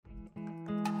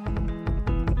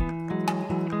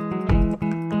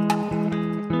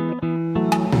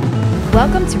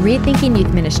Welcome to Rethinking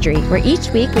Youth Ministry, where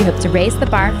each week we hope to raise the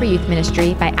bar for youth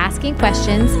ministry by asking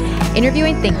questions,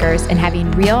 interviewing thinkers, and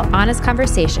having real, honest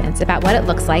conversations about what it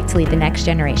looks like to lead the next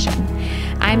generation.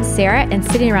 I'm Sarah, and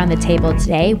sitting around the table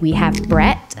today, we have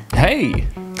Brett. Hey.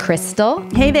 Crystal.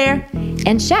 Hey there.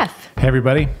 And Chef. Hey,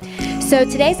 everybody. So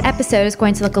today's episode is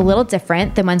going to look a little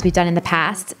different than ones we've done in the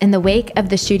past. In the wake of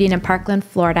the shooting in Parkland,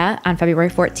 Florida on February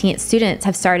 14th, students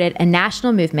have started a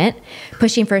national movement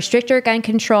pushing for stricter gun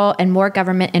control and more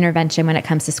government intervention when it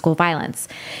comes to school violence.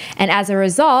 And as a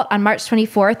result, on March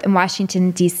 24th in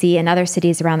Washington, D.C. and other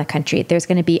cities around the country, there's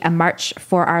going to be a March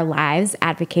for Our Lives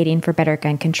advocating for better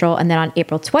gun control. And then on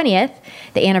April 20th,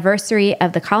 the anniversary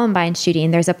of the Columbine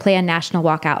shooting, there's a planned national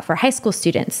walkout for high school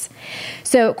students.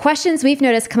 So questions we've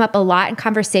noticed come up a lot in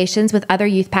conversations with other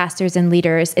youth pastors and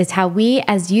leaders is how we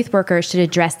as youth workers should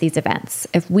address these events.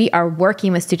 If we are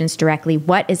working with students directly,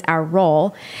 what is our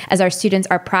role as our students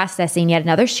are processing yet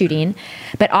another shooting,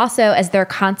 but also as they're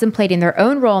contemplating their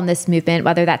own role in this movement,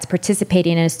 whether that's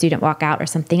participating in a student walkout or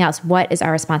something else, what is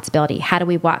our responsibility? How do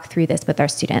we walk through this with our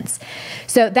students?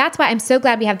 So that's why I'm so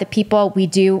glad we have the people we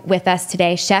do with us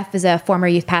today. Chef is a former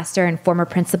youth pastor and former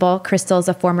principal. Crystal is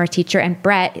a former teacher, and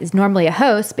Brett is normally a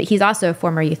host, but he's also a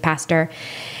former youth pastor.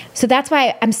 So that's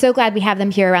why I'm so glad we have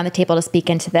them here around the table to speak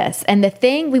into this. And the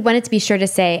thing we wanted to be sure to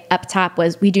say up top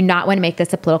was we do not want to make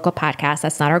this a political podcast.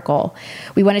 That's not our goal.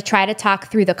 We want to try to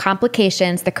talk through the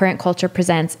complications the current culture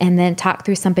presents and then talk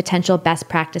through some potential best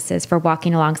practices for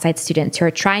walking alongside students who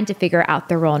are trying to figure out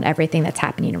their role in everything that's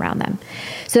happening around them.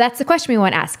 So that's the question we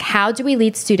want to ask. How do we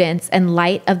lead students in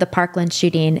light of the Parkland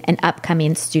shooting and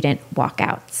upcoming student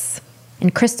walkouts?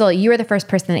 And Crystal, you were the first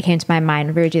person that came to my mind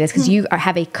when we would do this because you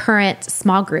have a current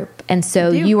small group. And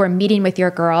so you were meeting with your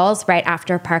girls right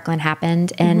after Parkland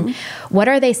happened. And what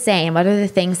are they saying? What are the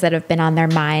things that have been on their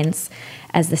minds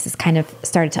as this has kind of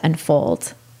started to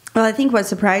unfold? Well, I think what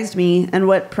surprised me and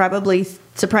what probably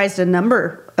surprised a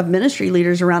number of ministry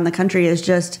leaders around the country is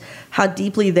just how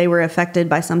deeply they were affected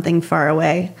by something far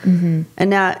away.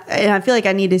 And I feel like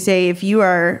I need to say, if you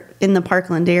are in the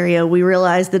Parkland area, we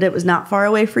realize that it was not far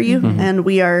away for you. And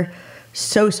we are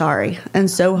so sorry and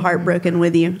so heartbroken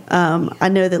with you. I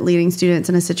know that leading students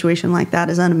in a situation like that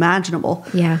is unimaginable.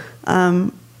 Yeah.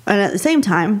 And at the same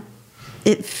time,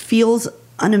 it feels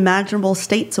unimaginable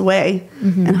states away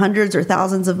and hundreds or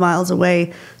thousands of miles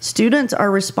away. Students are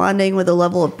responding with a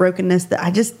level of brokenness that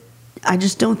I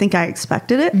just don't think I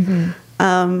expected it.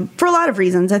 For a lot of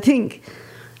reasons. I think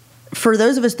for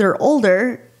those of us that are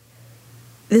older,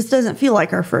 this doesn't feel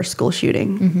like our first school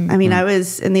shooting. I mean, I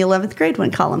was in the 11th grade when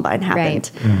Columbine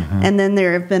happened. And then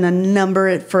there have been a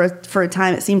number for a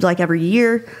time, it seemed like every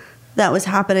year that was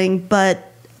happening. But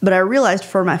I realized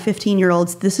for my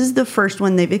 15-year-olds, this is the first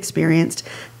one they've experienced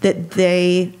that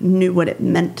they knew what it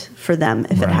meant for them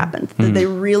if it happened. That they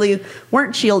really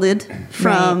weren't shielded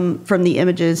from the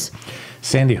images.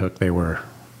 Sandy Hook, they were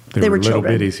little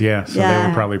children. bitties, yeah. So they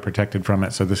were probably protected from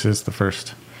it. So this is the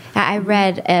first. I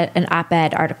read an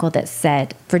op-ed article that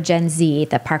said for Gen Z,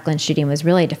 the Parkland shooting was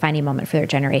really a defining moment for their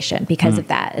generation because of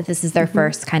that. This is their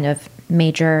first kind of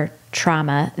major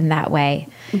trauma in that way.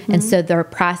 And so they're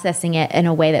processing it in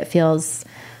a way that feels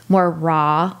more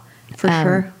raw. For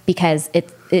sure. Because it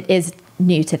is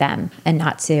new to them and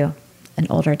not to an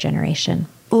older generation.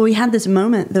 Well, we had this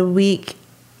moment the week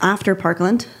after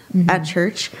Parkland at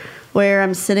church where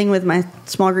I'm sitting with my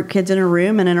small group kids in a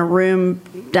room, and in a room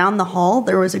down the hall,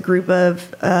 there was a group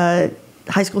of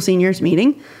high school seniors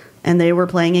meeting, and they were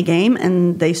playing a game,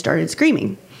 and they started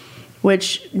screaming,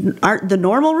 which the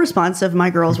normal response of my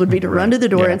girls would be to run to the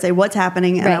door and say, what's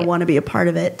happening, and I want to be a part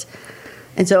of it.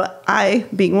 And so I,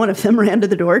 being one of them, ran to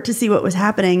the door to see what was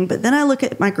happening, but then I look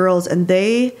at my girls, and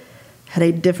they had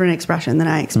a different expression than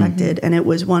I expected, and it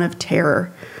was one of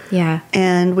terror. Yeah.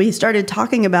 And we started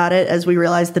talking about it as we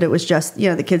realized that it was just,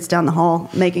 the kids down the hall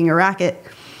making a racket.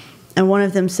 And one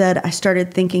of them said, I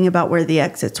started thinking about where the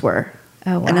exits were.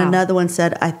 Oh, wow. And another one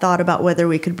said, I thought about whether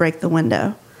we could break the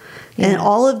window. Yeah. And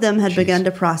all of them had begun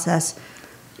to process,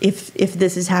 if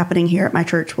this is happening here at my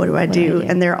church, what do I do?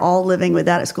 And they're all living with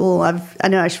that at school. I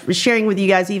know I was sharing with you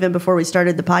guys even before we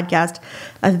started the podcast.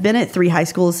 I've been at 3 high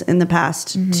schools in the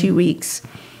past 2 weeks,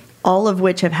 all of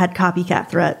which have had copycat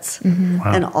threats, Wow.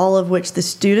 and all of which the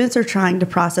students are trying to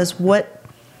process what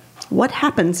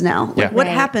happens now. Like, what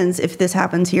happens if this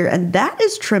happens here? And that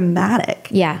is traumatic.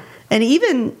 Yeah. And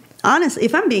even, honestly,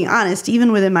 if I'm being honest,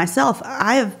 even within myself,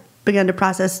 I have begun to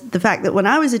process the fact that when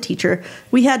I was a teacher,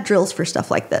 we had drills for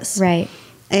stuff like this. Right.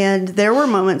 And there were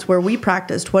moments where we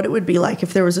practiced what it would be like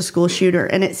if there was a school shooter,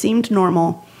 and it seemed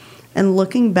normal. And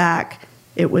looking back,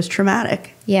 it was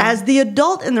traumatic. Yeah. As the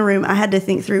adult in the room, I had to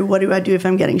think through, what do I do if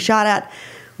I'm getting shot at?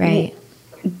 Right.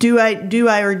 Do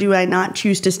I or do I not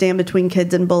choose to stand between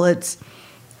kids and bullets?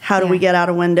 How do we get out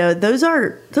a window? Those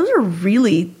are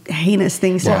really heinous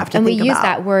things to have to and think about. And we use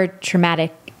that word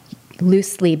traumatic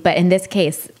loosely, but in this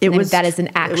case, that is an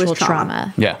actual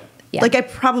trauma. Yeah. Yeah. Like, I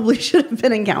probably should have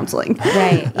been in counseling.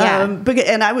 Right. Yeah.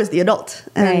 And I was the adult.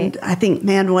 And I think,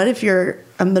 man, what if you're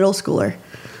a middle schooler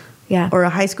or a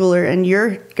high schooler and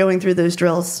you're going through those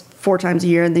drills 4 times a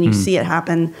year and then you see it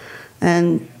happen?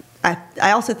 And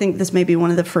I also think this may be one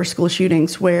of the first school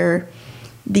shootings where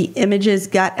the images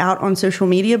got out on social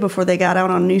media before they got out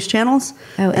on news channels.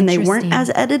 And they weren't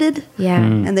as edited. Yeah.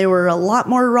 And they were a lot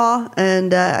more raw.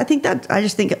 And I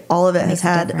just think all of it has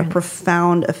had a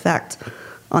profound effect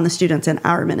on the students in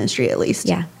our ministry, at least.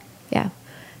 Yeah. Yeah.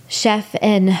 Chef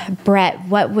and Brett,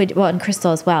 and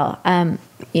Crystal as well. One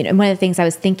of the things I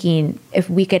was thinking, if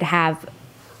we could have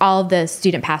all of the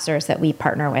student pastors that we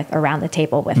partner with around the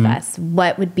table with us,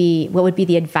 what would be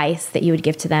the advice that you would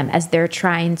give to them as they're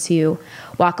trying to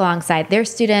walk alongside their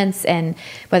students, and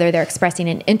whether they're expressing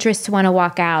an interest to want to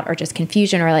walk out or just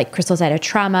confusion, or like Crystal said, a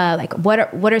trauma, like what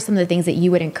are some of the things that you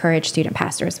would encourage student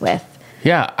pastors with?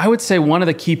 Yeah, I would say one of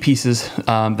the key pieces that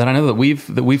I know that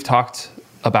we've talked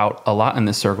about a lot in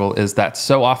this circle is that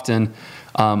so often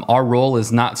our role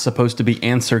is not supposed to be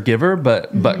answer giver,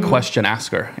 but question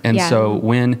asker. And so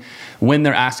when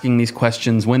they're asking these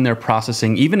questions, when they're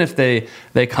processing, even if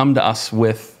they come to us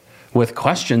with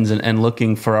questions and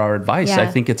looking for our advice, I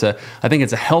think it's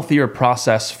a healthier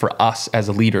process for us as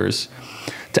leaders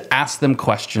to ask them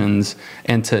questions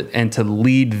and to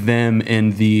lead them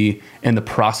in the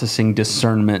processing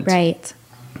discernment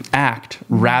act,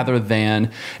 rather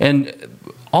than, and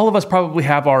all of us probably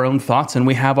have our own thoughts and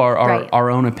we have our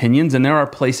own opinions, and there are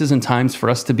places and times for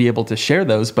us to be able to share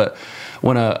those. But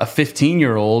when a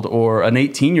 15-year-old or an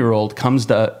 18-year-old comes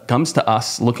to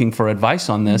us looking for advice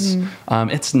on this,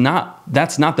 that's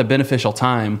not the beneficial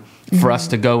time for us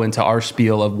to go into our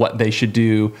spiel of what they should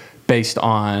do based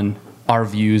on our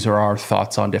views or our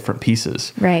thoughts on different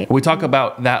pieces. Right. We talk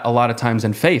about that a lot of times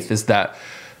in faith, is that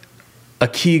a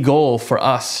key goal for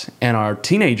us and our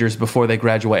teenagers before they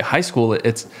graduate high school,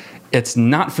 it's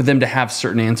not for them to have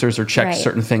certain answers or check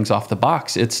certain things off the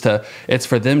box. It's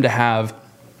for them to have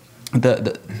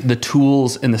the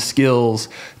tools and the skills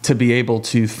to be able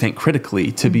to think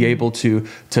critically, to be able to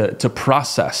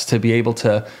process, to be able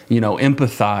to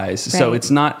empathize. So it's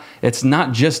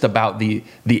not just about the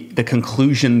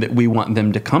conclusion that we want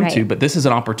them to come to, but this is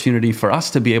an opportunity for us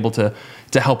to be able to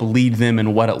help lead them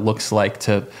in what it looks like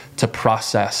to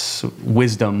process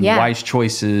wisdom, wise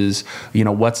choices.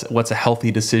 What's a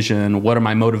healthy decision? What are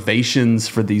my motivations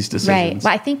for these decisions? Right.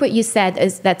 Well, I think what you said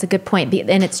that's a good point,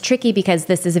 and it's tricky because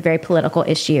this is a very political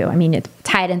issue. I mean, it's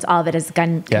tied into all of it as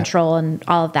gun control and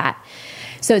all of that.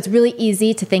 So it's really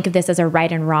easy to think of this as a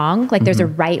right and wrong. Like there's a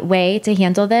right way to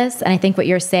handle this. And I think what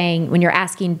you're saying, when you're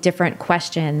asking different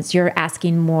questions, you're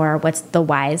asking more, what's the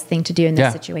wise thing to do in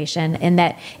this situation? And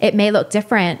that it may look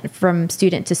different from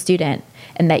student to student,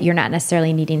 and that you're not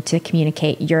necessarily needing to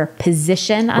communicate your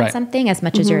position on something as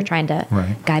much as you're trying to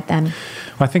guide them. Well,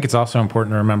 I think it's also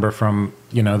important to remember from,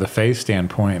 the faith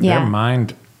standpoint, their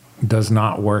mind does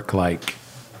not work like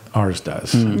ours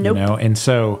does. Nope. And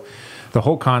so the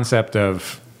whole concept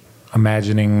of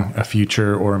imagining a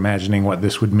future or imagining what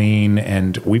this would mean,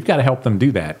 and we've got to help them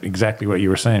do that. Exactly what you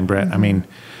were saying, Brett. I mean,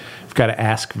 we've got to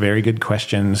ask very good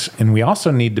questions, and we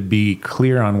also need to be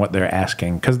clear on what they're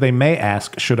asking, because they may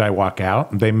ask, should I walk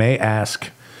out? They may ask,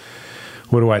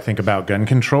 what do I think about gun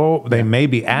control? They may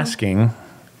be asking,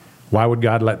 why would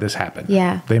God let this happen?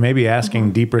 Yeah. They may be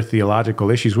asking deeper theological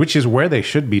issues, which is where they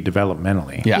should be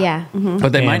developmentally. Yeah.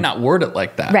 But they might not word it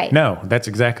like that. Right. No, that's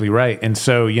exactly right. And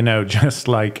so, just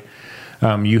like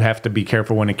you have to be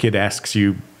careful when a kid asks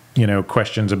you,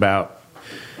 questions about,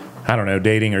 I don't know,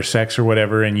 dating or sex or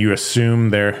whatever, and you assume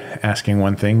they're asking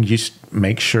one thing, you just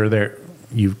make sure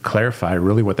you clarify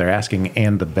really what they're asking.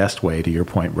 And the best way, to your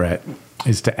point, Brett,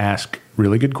 is to ask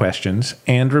really good questions.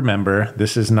 And remember,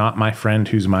 this is not my friend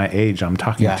who's my age I'm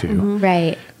talking to.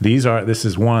 Right. This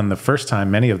is the first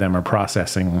time many of them are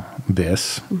processing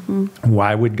this.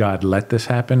 Why would God let this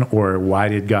happen? Or why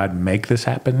did God make this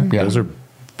happen? Those are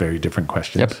very different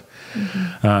questions.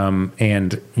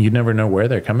 And you never know where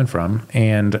they're coming from.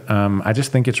 And I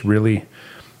just think it's really,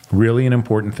 really an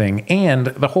important thing. And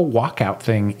the whole walkout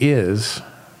thing is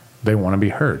they want to be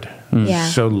heard. Yeah.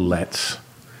 So let's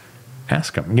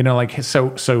ask them,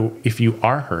 so if you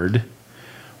are heard,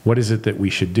 what is it that we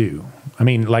should do? I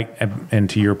mean, and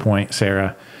to your point,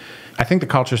 Sarah, I think the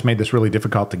culture's made this really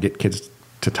difficult to get kids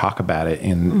to talk about it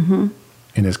in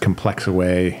in as complex a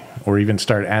way, or even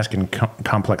start asking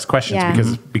complex questions,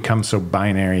 because it's become so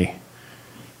binary.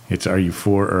 It's, are you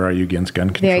for or are you against gun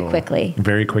control?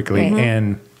 Very quickly.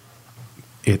 And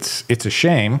it's a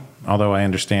shame, although I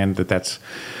understand that that's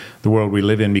the world we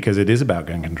live in, because it is about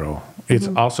gun control. It's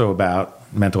also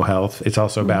about mental health. It's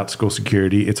also about school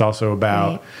security. It's also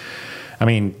about, I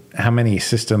mean, how many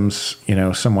systems,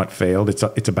 somewhat failed.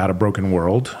 It's about a broken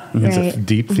world. It's a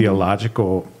deep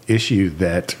theological issue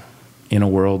that, in a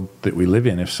world that we live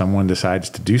in, if someone decides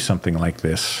to do something like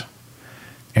this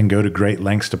and go to great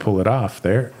lengths to pull it off,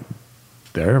 there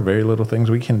are very little things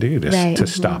we can do to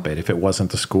stop it. If it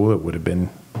wasn't the school, it would have been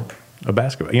a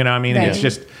basketball.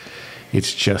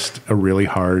 It's just a really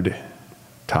hard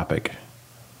topic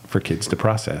for kids to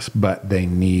process, but they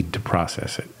need to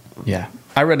process it. Yeah.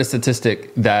 I read a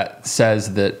statistic that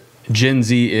says that Gen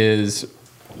Z is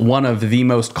one of the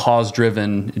most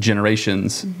cause-driven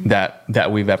generations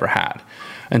that we've ever had.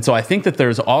 And so I think that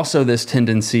there's also this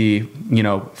tendency,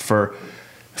 for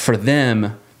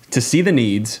them to see the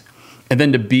needs and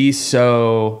then to be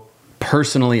so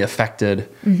personally affected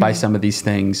by some of these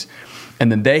things.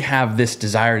 And then they have this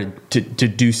desire to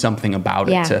do something about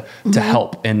it, to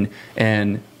help. And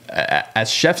as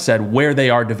Chef said, where they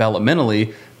are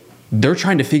developmentally, they're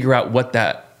trying to figure out what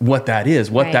that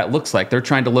is, what that looks like. They're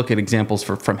trying to look at examples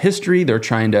from history. They're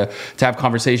trying to have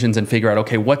conversations and figure out,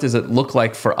 okay, what does it look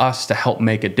like for us to help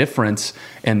make a difference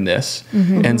in this?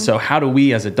 And so how do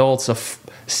we as adults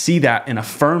see that and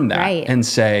affirm that and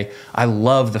say, I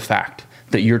love the fact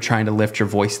that you're trying to lift your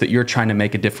voice, that you're trying to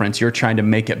make a difference, you're trying to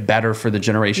make it better for the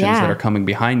generations that are coming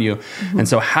behind you. And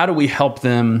so how do we help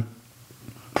them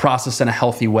process in a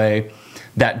healthy way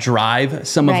that drive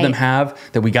some of them have,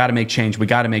 that we got to make change, we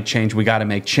got to make change, we got to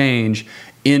make change,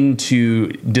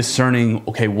 into discerning,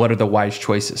 okay, what are the wise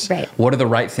choices? What are the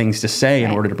right things to say in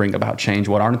order to bring about change?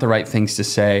 What aren't the right things to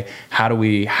say? How do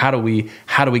we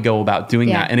go about doing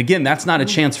that? And again, that's not a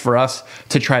chance for us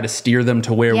to try to steer them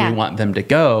to where we want them to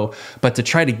go, but to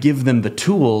try to give them the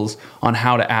tools on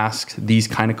how to ask these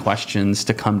kind of questions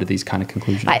to come to these kind of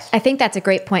conclusions. I think that's a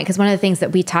great point, because one of the things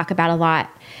that we talk about a lot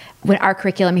when our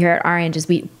curriculum here at Orange is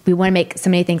we want to make so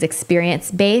many things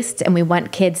experience-based, and we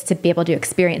want kids to be able to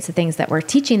experience the things that we're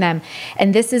teaching them.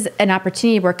 And this is an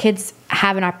opportunity where kids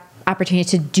have an opportunity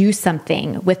to do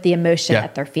something with the emotion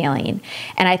that they're feeling.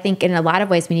 And I think in a lot of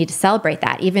ways we need to celebrate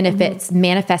that, even if it's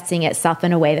manifesting itself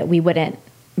in a way that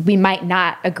we might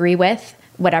not agree with,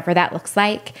 whatever that looks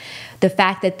like. The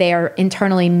fact that they are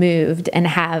internally moved and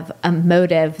have a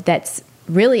motive that's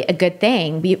really a good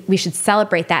thing. We should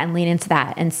celebrate that and lean into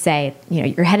that and say,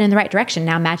 you're heading in the right direction.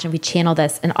 Now imagine if we channel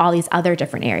this in all these other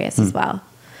different areas as well.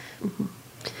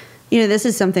 This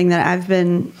is something that I've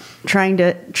been trying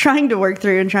to work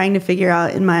through and trying to figure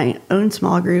out in my own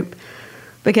small group,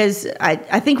 because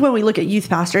I think when we look at youth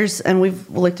pastors, and we've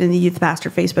looked in the youth pastor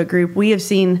Facebook group, we have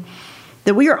seen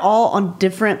that we are all on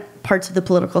different parts of the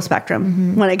political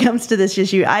spectrum when it comes to this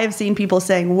issue. I have seen people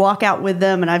saying walk out with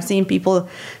them, and I've seen people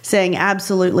saying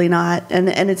absolutely not, and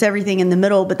it's everything in the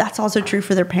middle, but that's also true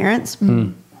for their parents.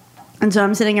 And so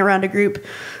I'm sitting around a group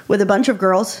with a bunch of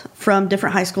girls from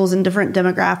different high schools and different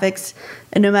demographics,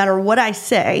 and no matter what I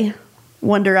say,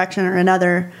 one direction or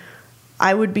another,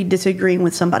 I would be disagreeing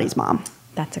with somebody's mom.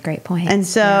 That's a great point. And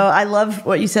so I love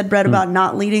what you said, Brett, about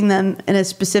not leading them in a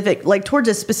specific, towards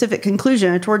a specific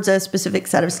conclusion or towards a specific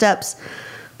set of steps,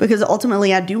 because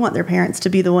ultimately I do want their parents to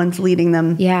be the ones leading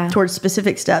them towards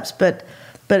specific steps. But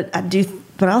I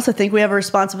also think we have a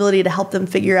responsibility to help them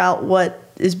figure out what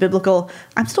is biblical.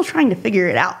 I'm still trying to figure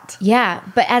it out. Yeah.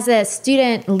 But as a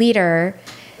student leader,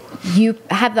 you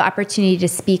have the opportunity to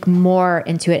speak more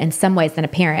into it in some ways than a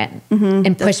parent,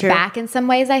 and push back in some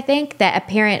ways. I think that a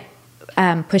parent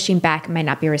pushing back might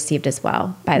not be received as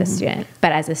well by the student,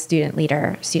 but as a student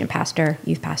leader, student pastor,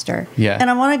 youth pastor. Yeah. And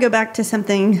I want to go back to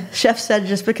something Chef said,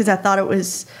 just because I thought it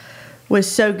was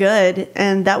so good.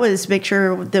 And that was make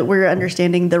sure that we're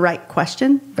understanding the right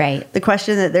question, the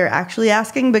question that they're actually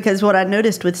asking. Because what I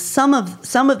noticed with some of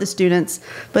the students,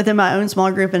 both in my own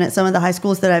small group and at some of the high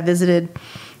schools that I visited,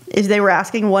 is they were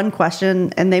asking one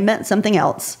question and they meant something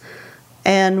else.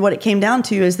 And what it came down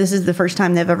to is this is the first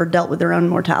time they've ever dealt with their own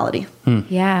mortality.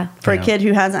 For a kid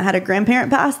who hasn't had a grandparent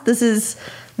pass, this is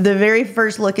the very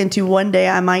first look into one day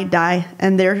I might die,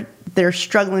 and they're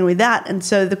struggling with that. And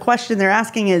so the question they're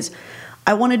asking is,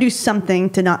 I want to do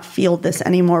something to not feel this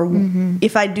anymore.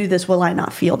 If I do this, will I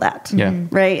not feel that?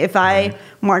 Right? If I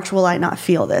march, will I not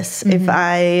feel this? If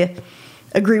I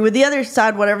agree with the other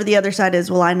side, whatever the other side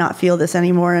is, will I not feel this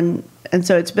anymore? And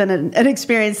so it's been an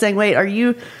experience saying, wait, are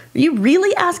you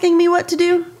really asking me what to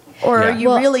do? Or are Yeah. you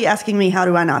Well, really asking me, how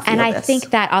do I not feel And this? I think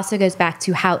that also goes back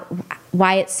to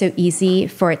why it's so easy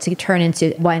for it to turn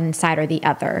into one side or the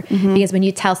other. Because when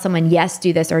you tell someone, yes,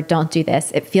 do this or don't do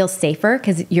this, it feels safer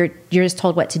because you're just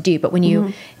told what to do. But when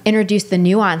you introduce the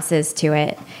nuances to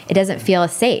it, it doesn't feel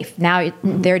as safe. Now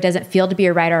there doesn't feel to be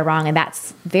a right or a wrong. And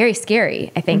that's very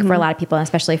scary, I think, for a lot of people, and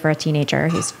especially for a teenager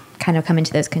who's kind of coming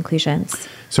to those conclusions.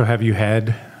 So have you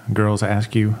had girls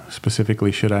ask you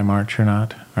specifically, should I march or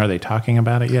not? Are they talking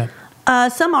about it yet?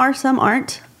 Some are, some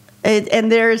aren't.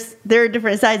 And there are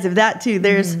different sides of that too.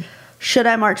 There's, should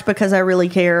I march because I really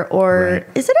care? Or Right.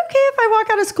 is it okay if I walk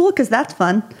out of school because that's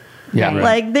fun? Yeah. Right.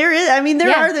 Like there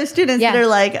Yeah. are those students Yeah. that are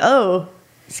like, oh,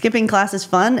 skipping class is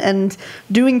fun, and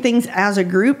doing things as a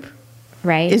group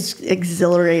Right. is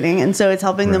exhilarating. And so it's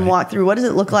helping them Right. walk through, what does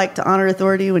it look like to honor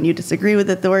authority when you disagree with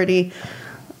authority?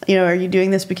 You know, are you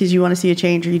doing this because you want to see a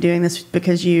change? Are you doing this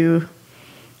because you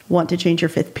want to change your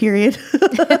fifth period?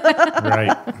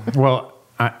 Right. Well,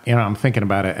 I'm thinking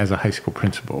about it as a high school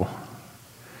principal.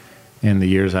 In the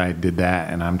years I did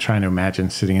that, and I'm trying to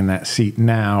imagine sitting in that seat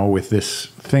now with this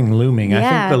thing looming. I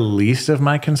Yeah. think the least of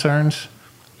my concerns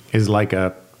is like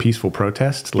a peaceful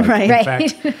protest. Like, Right.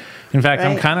 Right. In fact,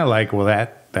 I'm Right. kind of like, well,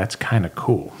 that's kind of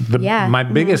cool. Yeah. My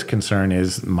biggest concern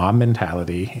is mob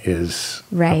mentality is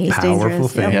Right. a It's powerful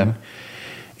dangerous, yep. thing. Yep.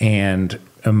 And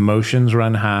emotions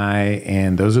run high,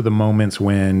 and those are the moments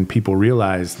when people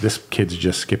realize this kid's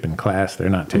just skipping class. They're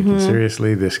not taken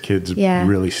seriously. This kid's Yeah.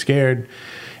 really scared.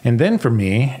 And then for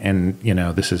me, and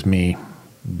this is me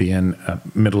being a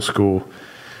middle school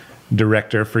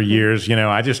director for years,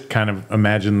 I just kind of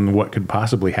imagine what could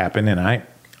possibly happen. And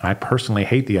I personally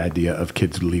hate the idea of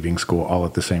kids leaving school all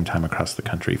at the same time across the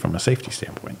country from a safety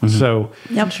standpoint. So,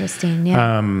 Interesting.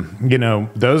 Yeah.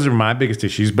 those are my biggest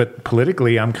issues. But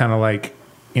politically, I'm kind of like,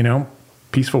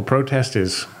 peaceful protest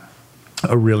is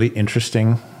a really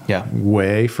interesting Yeah.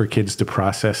 way for kids to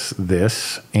process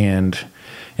this. And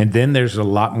then there's a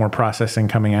lot more processing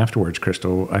coming afterwards,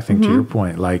 Crystal. I think to your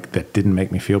point, like that didn't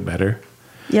make me feel better.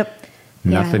 Yep.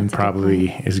 Yeah, Nothing that's a good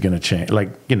probably is going to change.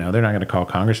 Like, they're not going to call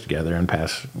Congress together and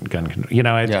pass gun control,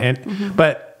 Yeah.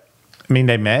 But I mean,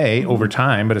 they may over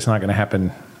time, but it's not going to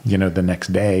happen, the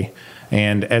next day.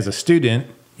 And as a student,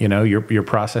 you're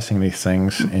processing these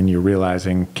things and you're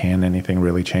realizing, can anything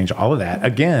really change? All of that,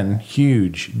 again,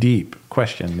 huge, deep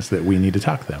questions that we need to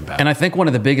talk to them about. And I think one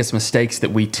of the biggest mistakes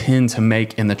that we tend to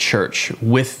make in the church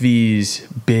with these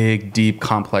big, deep,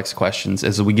 complex questions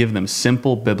is that we give them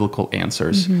simple biblical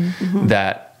answers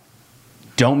that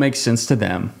don't make sense to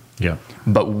them, yeah.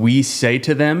 but we say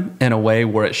to them in a way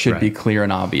where it should be Right. clear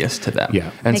and obvious to them.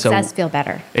 Yeah. And Makes us feel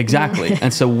better. Exactly.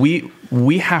 And so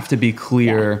we have to be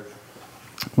clear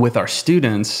with our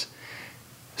students.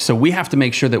 So we have to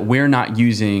make sure that we're not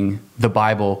using the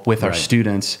Bible with our Right.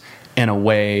 students in a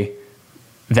way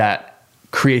that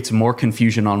creates more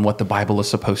confusion on what the Bible is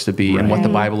supposed to be and what the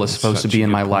Right. Bible is That's supposed to such be a in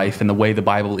good my point. life and the way the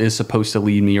Bible is supposed to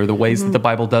lead me, or the ways that the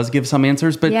Bible does give some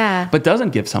answers, but Yeah. but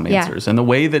doesn't give some Yeah. answers, and the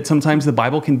way that sometimes the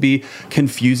Bible can be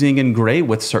confusing and gray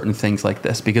with certain things like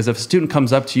this. Because if a student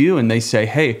comes up to you and they say,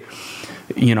 "Hey,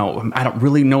 I don't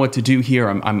really know what to do here.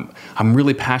 I'm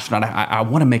really passionate. I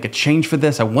want to make a change for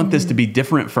this. I want this to be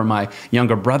different for my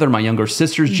younger brother, my younger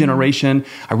sister's generation.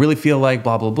 I really feel like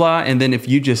blah, blah, blah." And then if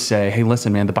you just say, "Hey,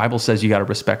 listen, man, the Bible says you got to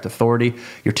respect authority.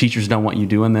 Your teachers don't want you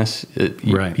doing this.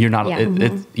 Right. You're not,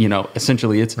 Yeah.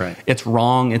 essentially Right. it's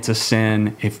wrong. It's a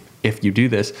sin if you do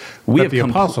this." We But have the come.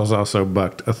 apostles also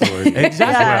bucked authority.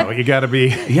 Exactly. as well. You got to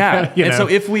be, Yeah. you And so know.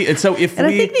 if we, And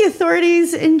I think the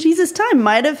authorities in Jesus' time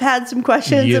might have had some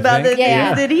questions You about the think? things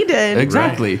Yeah. that he did.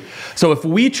 Exactly. So if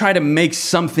we try to make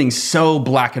something so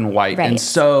black and white Right. and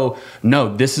so,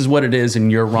 no, this is what it is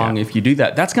and you're wrong Yeah. if you do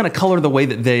that, that's going to color the way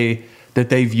that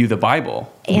they view the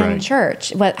Bible. And Right.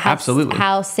 church. Absolutely.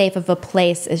 How safe of a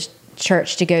place is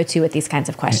church to go to with these kinds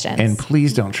of questions? And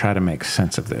please don't try to make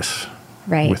sense of this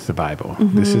Right. with the Bible.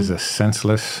 This is a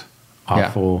senseless, Yeah.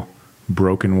 awful,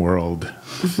 broken world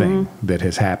thing that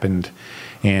has happened.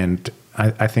 And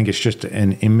I think it's just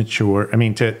an immature,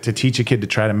 to teach a kid to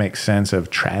try to make sense of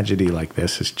tragedy like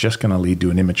this is just going to lead to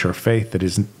an immature faith that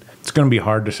isn't, it's going to be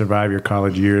hard to survive your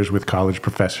college years with college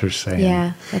professors saying,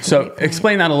 Yeah. That's a So great point.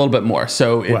 explain that a little bit more.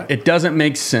 So What? it doesn't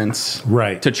make sense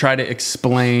Right. to try to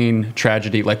explain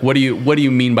tragedy. Like, what do you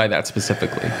mean by that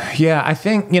specifically? Yeah, I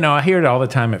think, I hear it all the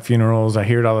time at funerals. I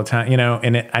hear it all the time,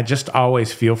 and I just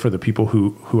always feel for the people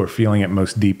who are feeling it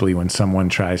most deeply when someone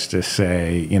tries to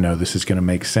say, this is going to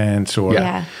make sense. Or,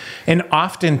 Yeah. And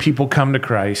often people come to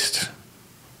Christ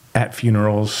at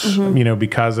funerals,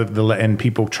 because of and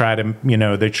people try to,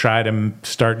 they try to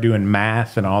start doing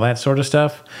math and all that sort of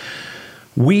stuff.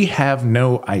 We have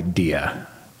no idea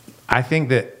I think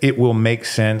that it will make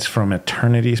sense from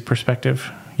eternity's perspective.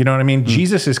 You know what I mean?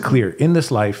 Jesus is clear. In this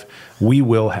life, we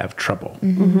will have trouble.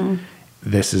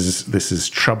 This is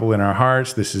trouble in our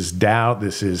hearts. This is doubt.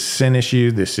 This is sin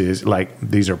issue. This is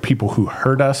these are people who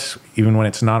hurt us, even when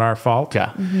it's not our fault.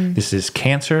 Yeah. This is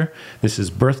cancer. This is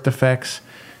birth defects.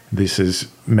 This is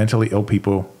mentally ill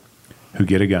people who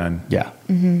get a gun. Yeah.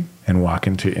 And walk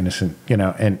into innocent,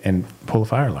 and pull a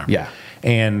fire alarm. Yeah.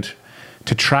 And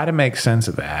to try to make sense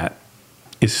of that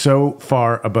is so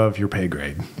far above your pay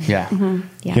grade. Yeah.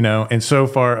 Yeah. And so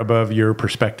far above your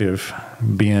perspective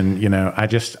being,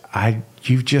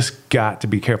 you've just got to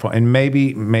be careful. And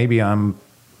maybe I'm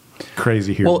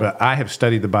crazy here, but I have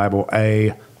studied the Bible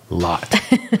a lot.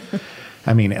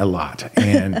 I mean, a lot.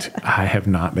 And I have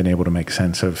not been able to make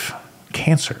sense of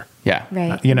cancer. Yeah.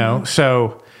 Right.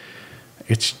 So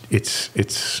it's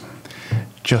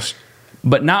just.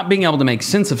 But not being able to make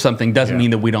sense of something doesn't mean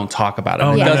that we don't talk about it.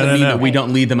 Oh, It no, doesn't no, mean no. that we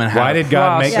don't lead them and have Why did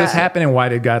God make process. this happen, and why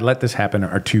did God let this happen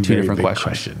are two very different big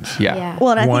questions. questions. Yeah.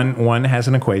 Well, and I think, One has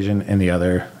an equation, and the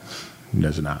other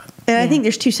does not. and I think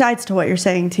there's two sides to what you're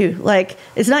saying too. Like,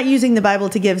 it's not using the Bible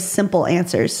to give simple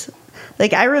answers.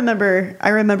 Like, I remember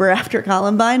after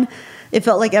Columbine, it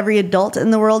felt like every adult in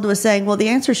the world was saying, well, the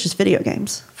answer is just video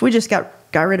games. If we just got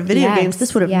rid of video Yes. games,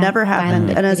 this would have never happened.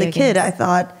 Violent And as a video kid, games. I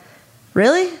thought,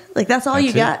 really? Like, that's all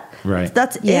you That's it? got? Right.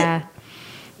 That's Yeah. it?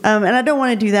 And I don't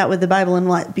want to do that with the Bible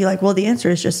and be like, well, the answer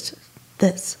is just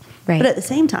this. Right. But at the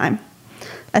same time,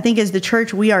 I think as the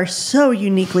church, we are so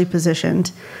uniquely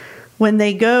positioned when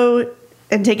they go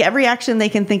and take every action they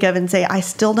can think of and say, I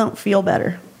still don't feel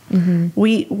better.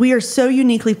 We are so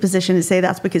uniquely positioned to say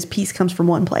that's because peace comes from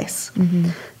one place.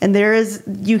 And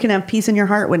you can have peace in your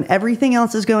heart when everything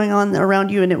else is going on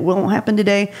around you, and it won't happen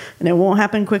today and it won't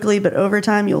happen quickly, but over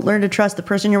time you'll learn to trust the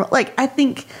person you're like. I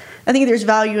think there's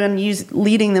value in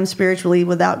leading them spiritually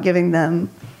without giving them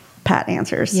pat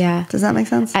answers. Yeah. Does that make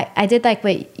sense? I did like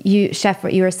what you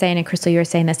were saying, and Crystal, you were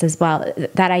saying this as well.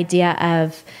 That idea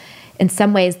of, in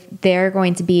some ways, they're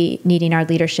going to be needing our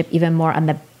leadership even more on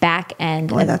the back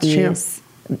end of that's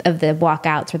of the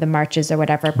walkouts or the marches or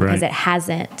whatever, because Right.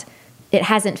 it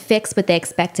hasn't fixed what they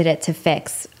expected it to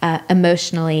fix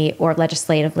emotionally or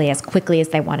legislatively as quickly as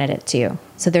they wanted it to.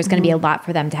 So there's going to be a lot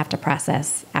for them to have to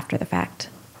process after the fact.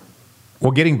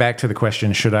 Well, getting back to the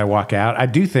question, should I walk out? I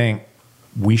do think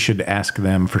we should ask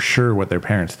them for sure what their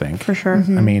parents think. For sure.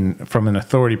 I mean, from an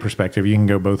authority perspective, you can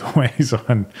go both ways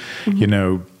on,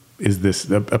 is this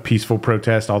a peaceful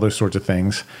protest, all those sorts of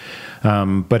things.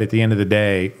 But at the end of the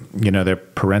day, their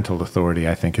parental authority,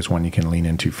 I think, is one you can lean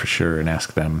into for sure and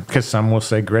ask them. Because some will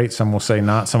say great, some will say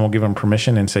not. Some will give them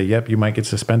permission and say, yep, you might get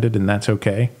suspended, and that's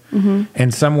okay.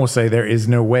 And some will say there is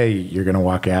no way you're going to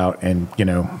walk out and,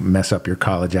 mess up your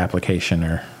college application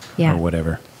or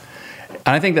whatever.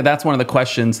 And I think that that's one of the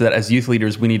questions that as youth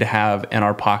leaders we need to have in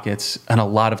our pockets and a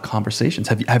lot of conversations.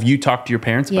 Have you talked to your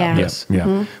parents about this?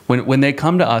 Yeah. When they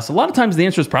come to us, a lot of times the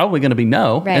answer is probably going to be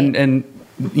no. Right. And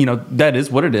that is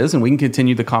what it is, and we can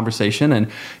continue the conversation and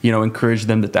encourage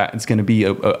them that is going to be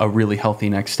a really healthy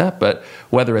next step. But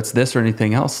whether it's this or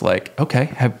anything else, like, okay,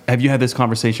 have you had this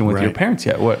conversation with your Right. parents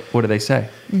yet? What do they say?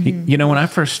 When I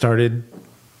first started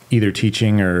either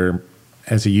teaching or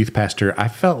as a youth pastor, I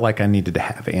felt like I needed to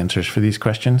have answers for these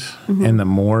questions. And the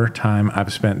more time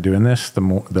I've spent doing this,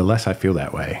 the less I feel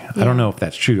that way. I don't know if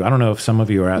that's true. I don't know if some of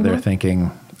you are out there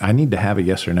thinking, I need to have a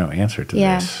yes or no answer to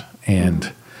this.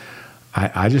 And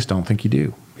I just don't think you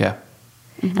do. Yeah.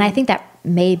 And I think that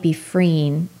may be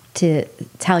freeing to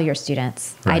tell your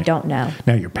students, I Right. don't know.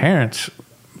 Now, your parents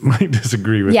might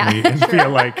disagree with Yeah. me and feel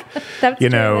like, That's true,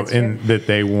 that's and that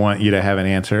they want you to have an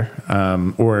answer.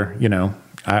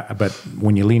 But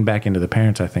when you lean back into the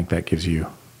parents, I think that gives you,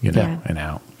 Yeah. an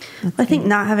out. I think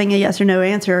not having a yes or no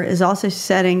answer is also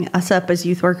setting us up as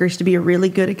youth workers to be a really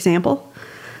good example,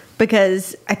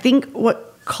 because I think what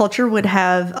culture would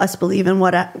have us believe and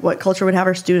what culture would have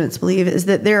our students believe is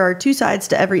that there are two sides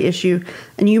to every issue,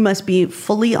 and you must be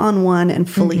fully on one and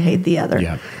fully hate the other.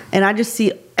 Yeah. And I just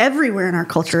see everywhere in our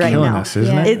culture right killing now. us,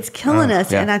 isn't Yeah. it? It's killing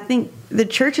us. yeah. And I think the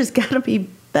church has got to be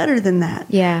better than that.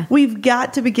 Yeah. We've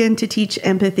got to begin to teach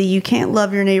empathy. You can't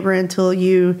love your neighbor until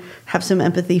you have some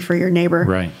empathy for your neighbor.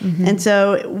 Right. And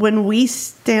so when we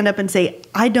stand up and say,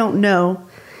 I don't know,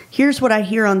 here's what I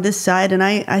hear on this side, and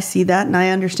I see that, and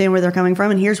I understand where they're coming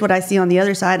from, and here's what I see on the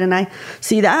other side, and I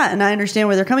see that, and I understand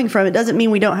where they're coming from. It doesn't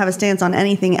mean we don't have a stance on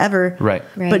anything ever. Right.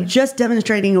 Right. But just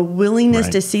demonstrating a willingness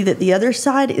Right. to see that the other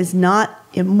side is not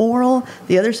immoral,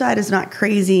 the other side is not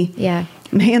crazy. Yeah.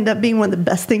 may end up being one of the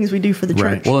best things we do for the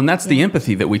Right. church. Well, and that's the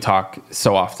empathy that we talk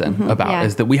so often about, Yeah.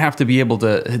 is that we have to be able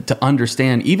to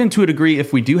understand, even to a degree,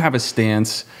 if we do have a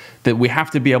stance, that we have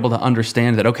to be able to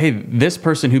understand that, okay, this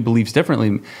person who believes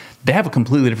differently, they have a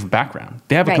completely different background.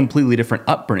 They have a Right. completely different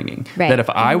upbringing. Right. That if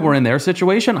I were in their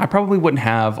situation, I probably wouldn't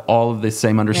have all of the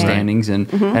same understandings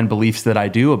and beliefs that I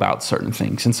do about certain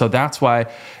things. And so that's why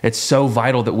it's so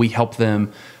vital that we help them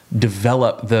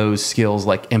develop those skills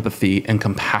like empathy and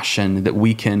compassion, that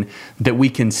we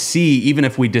can see, even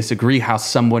if we disagree, how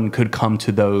someone could come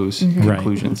to those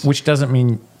conclusions. Which doesn't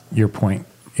mean your point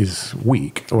is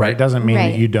weak, or Right. it doesn't mean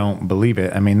Right. that you don't believe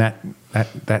it. I mean,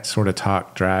 that sort of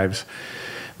talk drives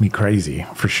me crazy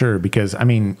for sure, because I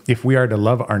mean, if we are to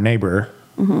love our neighbor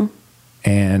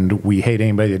and we hate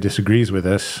anybody that disagrees with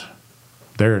us,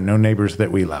 there are no neighbors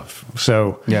that we love.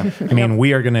 So, Yeah. I mean,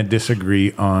 we are going to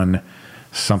disagree on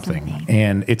something.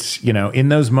 And it's, in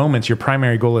those moments, your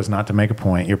primary goal is not to make a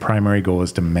point. Your primary goal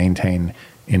is to maintain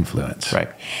influence. Right.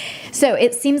 So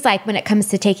it seems like when it comes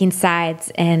to taking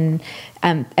sides and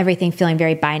everything feeling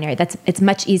very binary, it's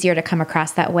much easier to come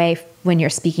across that way when you're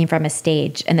speaking from a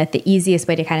stage, and that the easiest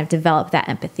way to kind of develop that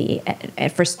empathy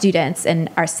for students and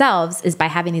ourselves is by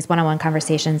having these one-on-one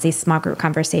conversations, these small group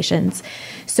conversations.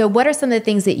 So what are some of the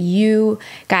things that you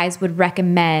guys would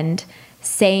recommend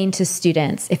saying to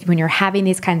students when you're having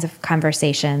these kinds of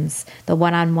conversations, the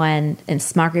one-on-one in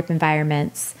small group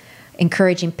environments,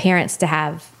 encouraging parents to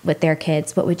have with their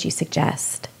kids? What would you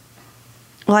suggest?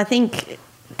 Well, I think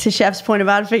to Chef's point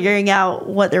about figuring out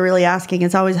what they're really asking,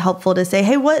 it's always helpful to say,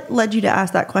 hey, what led you to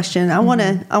ask that question? I want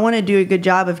to do a good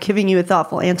job of giving you a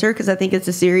thoughtful answer, because I think it's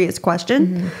a serious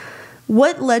question.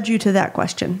 What led you to that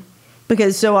question?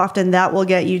 Because so often that will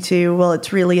get you to, well,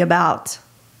 it's really about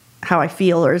how I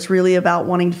feel, or it's really about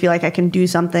wanting to feel like I can do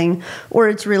something, or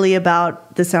it's really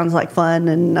about, this sounds like fun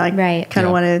and I kind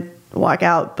of want to walk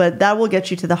out. But that will get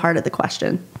you to the heart of the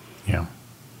question. Yeah.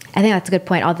 I think that's a good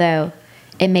point, although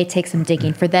it may take some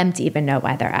digging for them to even know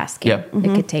why they're asking. Yep.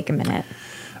 It could take a minute.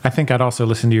 I think I'd also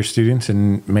listen to your students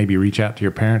and maybe reach out to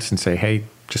your parents and say, hey,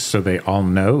 just so they all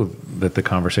know that the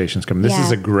conversation's coming. This Yeah,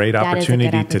 is a great that is a good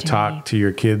opportunity to talk to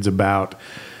your kids about.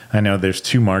 I know there's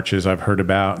 2 marches I've heard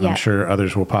about, and I'm sure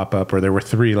others will pop up, or there were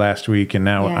 3 last week, and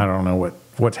now I don't know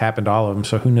what's happened to all of them.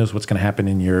 So who knows what's going to happen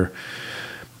in your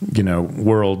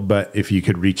world. But if you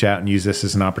could reach out and use this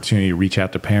as an opportunity to reach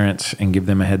out to parents and give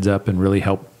them a heads up and really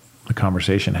help the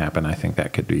conversation happen, I think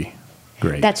that could be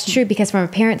great. That's true, because from a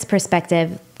parent's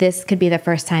perspective, this could be the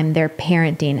first time they're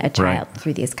parenting a child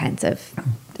through these kinds of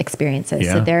experiences.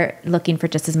 Yeah. So they're looking for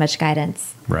just as much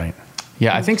guidance. Right.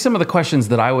 Yeah, I think some of the questions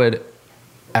that I would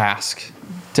ask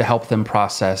to help them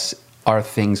process are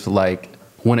things like,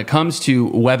 when it comes to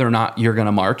whether or not you're going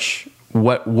to march,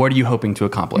 what are you hoping to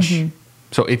accomplish?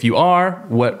 So if you are,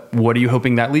 what are you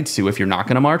hoping that leads to? If you're not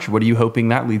going to march, what are you hoping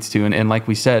that leads to? And like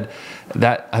we said,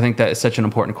 that I think that is such an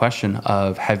important question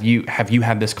of, have you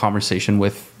had this conversation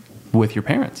with your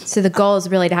parents? So the goal is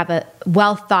really to have a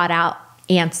well thought out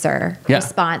answer,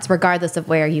 response, regardless of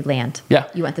where you land. Yeah.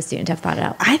 You want the student to have thought it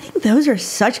out. I think those are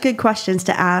such good questions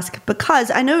to ask, because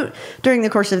I know during the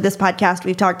course of this podcast,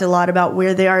 we've talked a lot about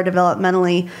where they are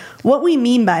developmentally. What we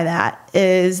mean by that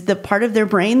is the part of their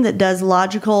brain that does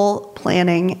logical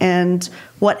planning and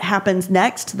what happens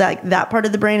next. That part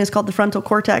of the brain is called the frontal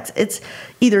cortex. It's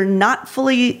either not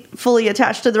fully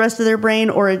attached to the rest of their brain,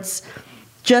 or it's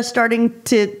just starting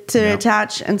to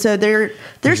attach, and so they're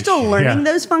still learning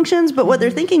those functions. But what they're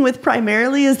thinking with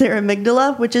primarily is their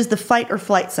amygdala, which is the fight or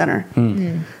flight center.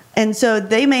 And so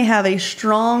they may have a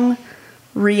strong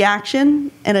reaction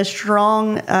and a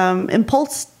strong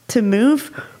impulse to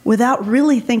move without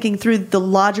really thinking through the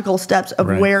logical steps of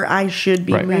where I should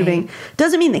be moving.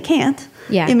 Doesn't mean they can't.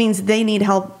 It means they need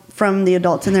help from the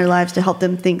adults in their lives to help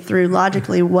them think through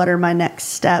logically, what are my next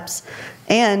steps.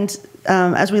 And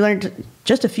as we learned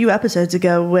just a few episodes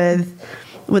ago with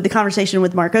the conversation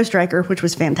with Mark Ostreicher, which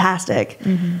was fantastic,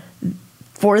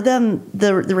 for them,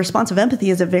 the response of empathy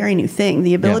is a very new thing.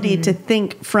 The ability to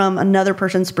think from another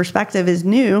person's perspective is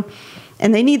new,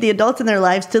 and they need the adults in their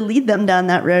lives to lead them down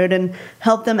that road and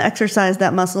help them exercise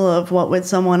that muscle of what would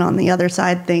someone on the other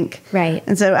side think. Right.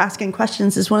 And so asking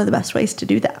questions is one of the best ways to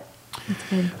do that.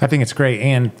 I think it's great.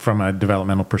 And from a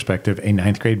developmental perspective, a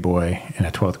 9th grade boy and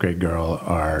a 12th grade girl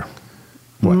are,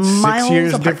 Miles 6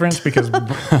 years apart. difference, because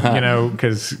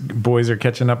because boys are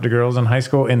catching up to girls in high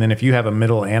school, and then if you have a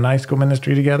middle and high school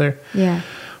ministry together,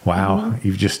 wow,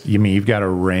 you've got a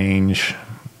range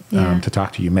to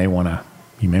talk to. You may want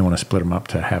to split them up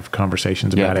to have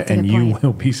conversations about it, and you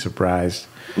will be surprised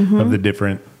of the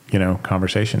different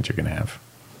conversations you're going to have.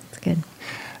 That's good.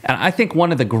 And I think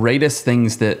one of the greatest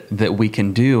things that we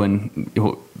can do, and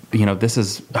this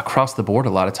is across the board a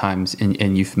lot of times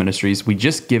in youth ministries, we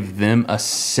just give them a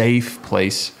safe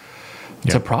place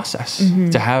to process,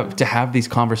 to have these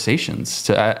conversations,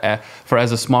 for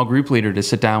as a small group leader to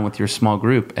sit down with your small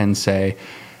group and say,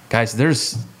 guys,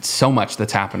 there's so much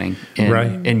that's happening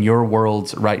in your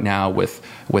worlds right now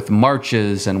with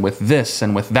marches and with this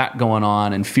and with that going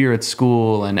on and fear at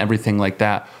school and everything like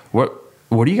that. What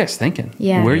are you guys thinking?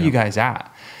 Yeah. Where are you guys at?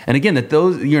 And again, that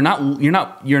those you're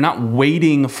not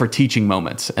waiting for teaching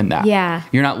moments in that. Yeah.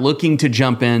 You're not looking to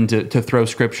jump in to throw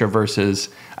scripture verses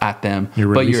at them. You're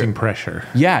releasing pressure.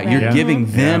 Yeah, Right. you're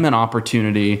giving them an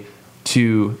opportunity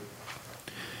to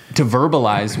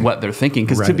verbalize what they're thinking.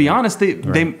 Because to be honest,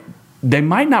 they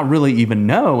might not really even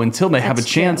know until they have a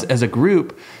chance as a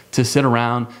group to sit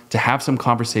around, to have some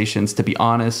conversations, to be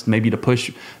honest, maybe to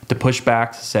push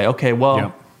back, to say, okay,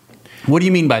 well, what do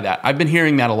you mean by that? I've been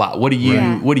hearing that a lot. What do you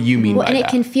mean by that? And it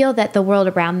can feel that the world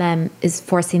around them is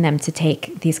forcing them to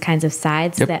take these kinds of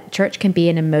sides, that church can be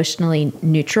an emotionally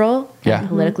neutral and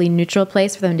politically neutral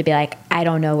place for them to be like, I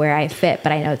don't know where I fit,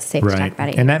 but I know it's safe to talk about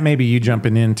it. And that may be you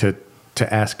jumping in to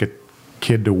ask a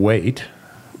kid to wait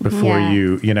before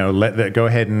you go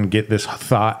ahead and get this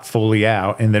thought fully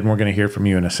out, and then we're going to hear from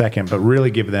you in a second, but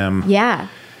really give them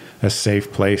a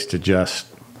safe place to just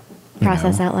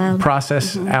process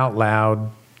out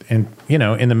loud. And,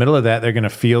 in the middle of that, they're going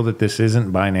to feel that this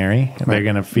isn't binary. Right. They're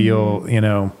going to feel,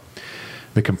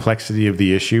 the complexity of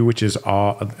the issue, which is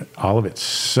all of it's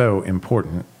so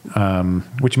important,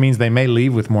 which means they may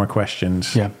leave with more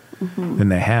questions than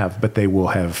they have, but they will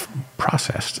have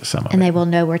processed some of it. And they will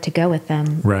know where to go with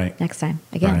them next time.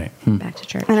 Again, back to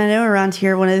church. And I know around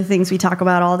here, one of the things we talk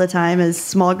about all the time is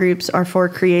small groups are for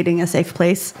creating a safe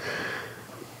place.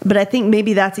 But I think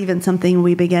maybe that's even something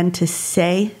we begin to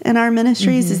say in our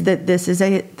ministries is that this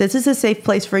is a safe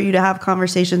place for you to have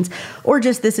conversations, or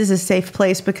just this is a safe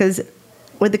place because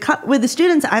with the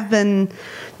students I've been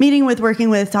meeting with,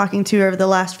 working with, talking to over the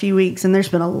last few weeks, and there's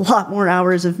been a lot more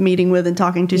hours of meeting with and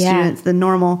talking to students than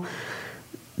normal.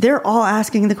 They're all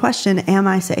asking the question, am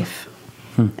I safe?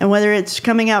 And whether it's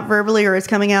coming out verbally or it's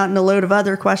coming out in a load of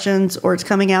other questions or it's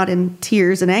coming out in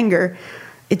tears and anger,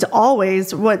 it's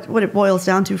always what it boils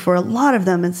down to for a lot of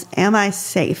them is, am I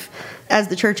safe? As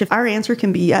the church, if our answer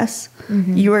can be yes,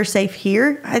 you are safe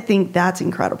here, I think that's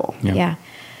incredible. Yeah.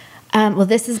 Well,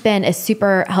 this has been a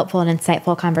super helpful and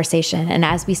insightful conversation. And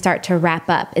as we start to wrap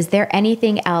up, is there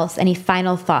anything else, any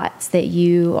final thoughts that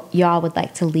y'all would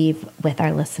like to leave with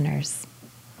our listeners?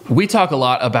 We talk a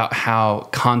lot about how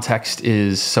context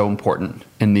is so important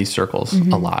in these circles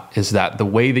a lot. Is that the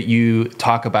way that you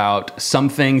talk about some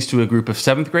things to a group of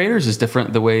 7th graders is different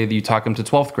than the way that you talk them to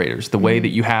 12th graders. The way that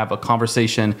you have a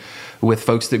conversation with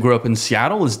folks that grew up in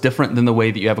Seattle is different than the way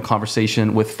that you have a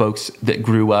conversation with folks that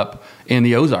grew up in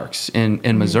the Ozarks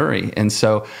in Missouri. And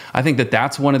so I think that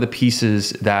that's one of the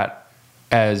pieces that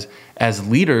as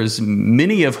leaders,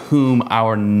 many of whom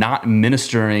are not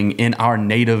ministering in our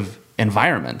native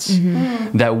environments,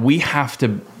 that we have to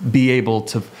be able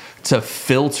to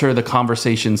filter the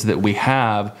conversations that we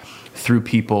have through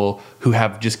people who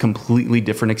have just completely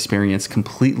different experience,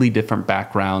 completely different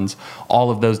backgrounds,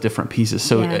 all of those different pieces.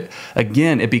 So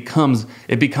again, it becomes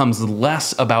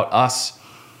less about us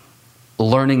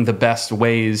learning the best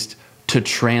ways to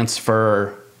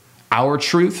transfer our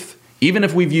truth, even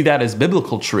if we view that as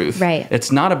biblical truth. Right.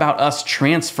 It's not about us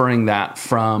transferring that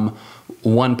from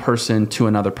one person to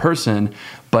another person,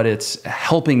 but it's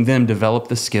helping them develop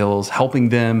the skills, helping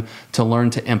them to learn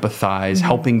to empathize,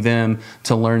 helping them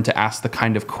to learn to ask the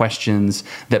kind of questions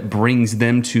that brings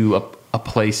them to a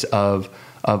place of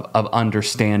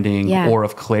understanding or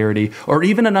of clarity, or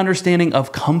even an understanding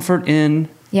of comfort in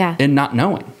not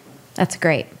knowing. That's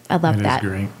great. I love that. That is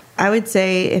great. I would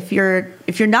say if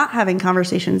you're not having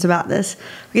conversations about this,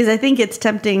 because I think it's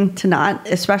tempting to not,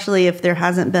 especially if there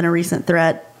hasn't been a recent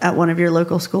threat at one of your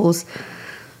local schools,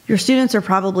 your students are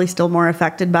probably still more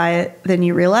affected by it than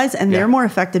you realize, and they're more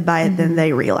affected by it than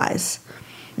they realize.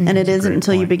 And it isn't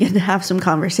until you begin to have some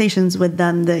conversations with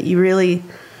them that you really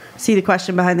see the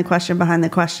question behind the question behind the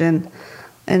question,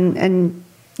 and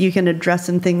you can address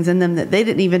some things in them that they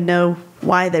didn't even know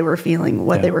why they were feeling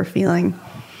what they were feeling.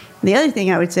 The other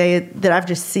thing I would say that I've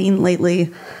just seen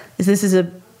lately is this is a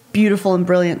beautiful and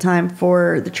brilliant time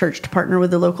for the church to partner with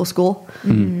the local school.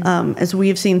 As we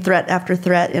have seen threat after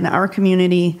threat in our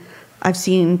community, I've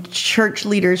seen church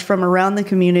leaders from around the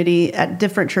community at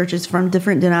different churches from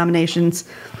different denominations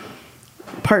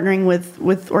partnering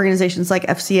with organizations like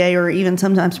FCA, or even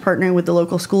sometimes partnering with the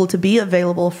local school to be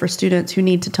available for students who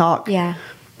need to talk,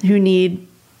 who need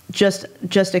just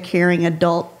a caring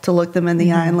adult to look them in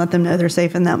the eye and let them know they're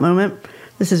safe in that moment.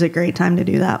 This is a great time to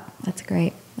do that. That's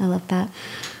great. I love that.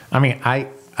 I mean,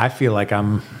 I feel like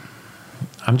I'm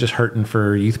just hurting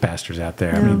for youth pastors out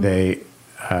there. I mean, they,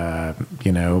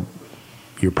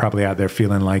 you're probably out there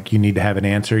feeling like you need to have an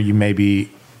answer. You may be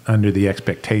under the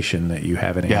expectation that you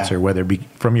have an answer, whether it be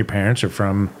from your parents or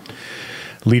from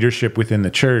leadership within the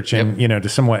church. And, to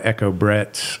somewhat echo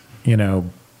Brett's,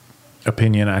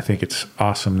 opinion, I think it's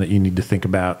awesome that you need to think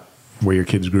about where your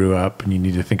kids grew up, and you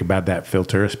need to think about that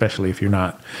filter, especially if you're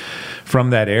not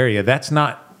from that area. That's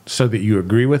not so that you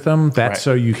agree with them. That's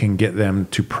so you can get them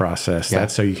to process.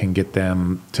 That's so you can get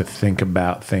them to think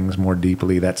about things more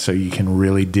deeply. That's so you can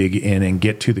really dig in and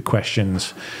get to the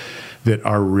questions that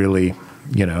are really,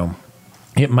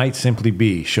 it might simply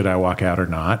be, should I walk out or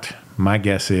not? My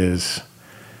guess is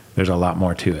there's a lot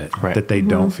more to it, that they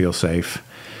don't feel safe.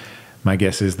 My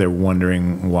guess is they're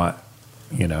wondering what,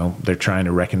 they're trying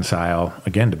to reconcile.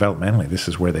 Again, developmentally,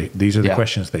 these are the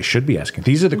questions they should be asking.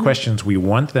 These are the questions we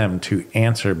want them to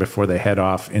answer before they head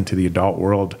off into the adult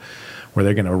world, where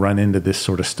they're going to run into this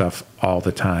sort of stuff all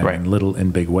the time in little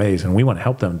and big ways. And we want to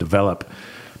help them develop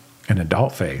an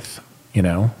adult faith,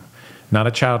 not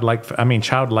a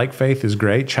childlike faith is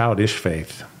great. Childish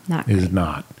faith is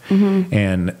not.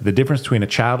 And the difference between a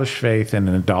childish faith and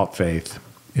an adult faith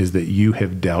is that you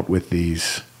have dealt with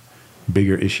these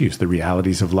bigger issues, the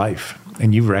realities of life,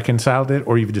 and you've reconciled it,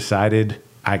 or you've decided,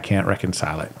 I can't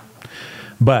reconcile it.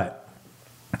 But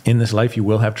in this life, you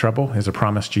will have trouble, as a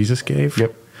promise Jesus gave.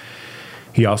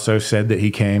 He also said that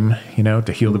he came,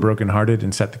 to heal the brokenhearted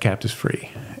and set the captives free.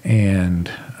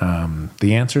 And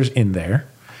the answer's in there.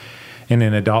 And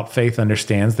an adult faith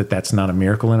understands that that's not a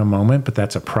miracle in a moment, but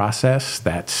that's a process.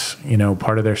 That's,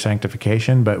 part of their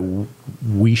sanctification. But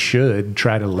we should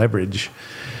try to leverage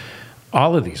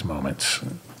all of these moments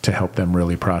to help them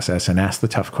really process and ask the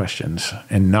tough questions,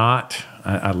 and not,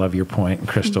 I love your point,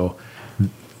 Crystal,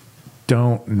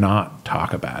 don't not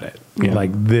talk about it.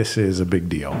 Like, this is a big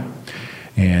deal,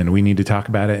 and we need to talk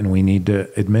about it, and we need to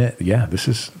admit,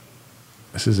 it's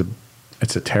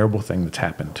a terrible thing that's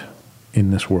happened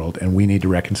in this world, and we need to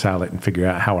reconcile it and figure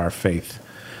out how our faith,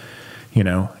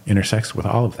 intersects with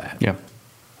all of that.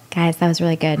 Guys, that was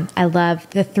really good. I love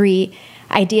the 3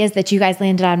 ideas that you guys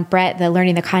landed on. Brett, the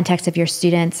learning the context of your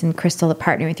students, and Crystal, the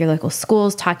partnering with your local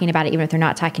schools, talking about it even if they're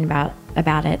not talking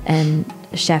about it, and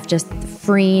Chef, just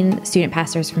freeing student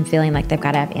pastors from feeling like they've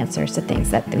got to have answers to things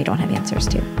that we don't have answers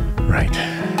to. Right.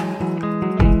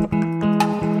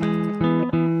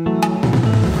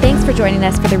 Thanks for joining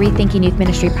us for the Rethinking Youth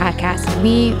Ministry podcast.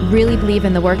 We really believe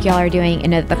in the work y'all are doing,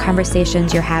 and the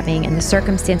conversations you're having, and the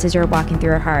circumstances you're walking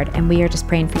through are hard, and we are just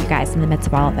praying for you guys in the midst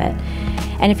of all of it.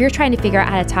 And if you're trying to figure out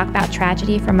how to talk about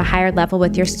tragedy from a higher level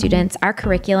with your students, our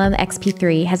curriculum,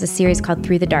 XP3, has a series called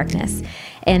Through the Darkness.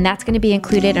 And that's going to be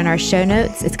included in our show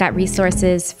notes. It's got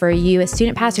resources for you as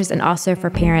student pastors and also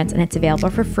for parents, and it's available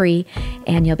for free.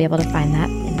 And you'll be able to find that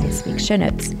in this week's show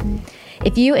notes.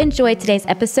 If you enjoyed today's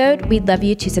episode, we'd love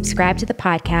you to subscribe to the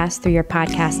podcast through your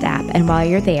podcast app. And while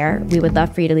you're there, we would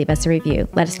love for you to leave us a review.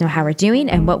 Let us know how we're doing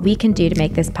and what we can do to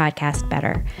make this podcast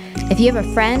better. If you have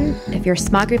a friend, if your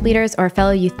small group leaders or a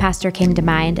fellow youth pastor came to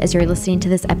mind as you're listening to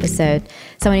this episode,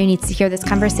 someone who needs to hear this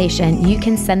conversation, you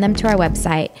can send them to our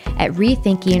website at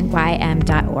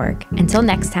rethinkingym.org. Until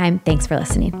next time, thanks for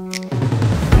listening.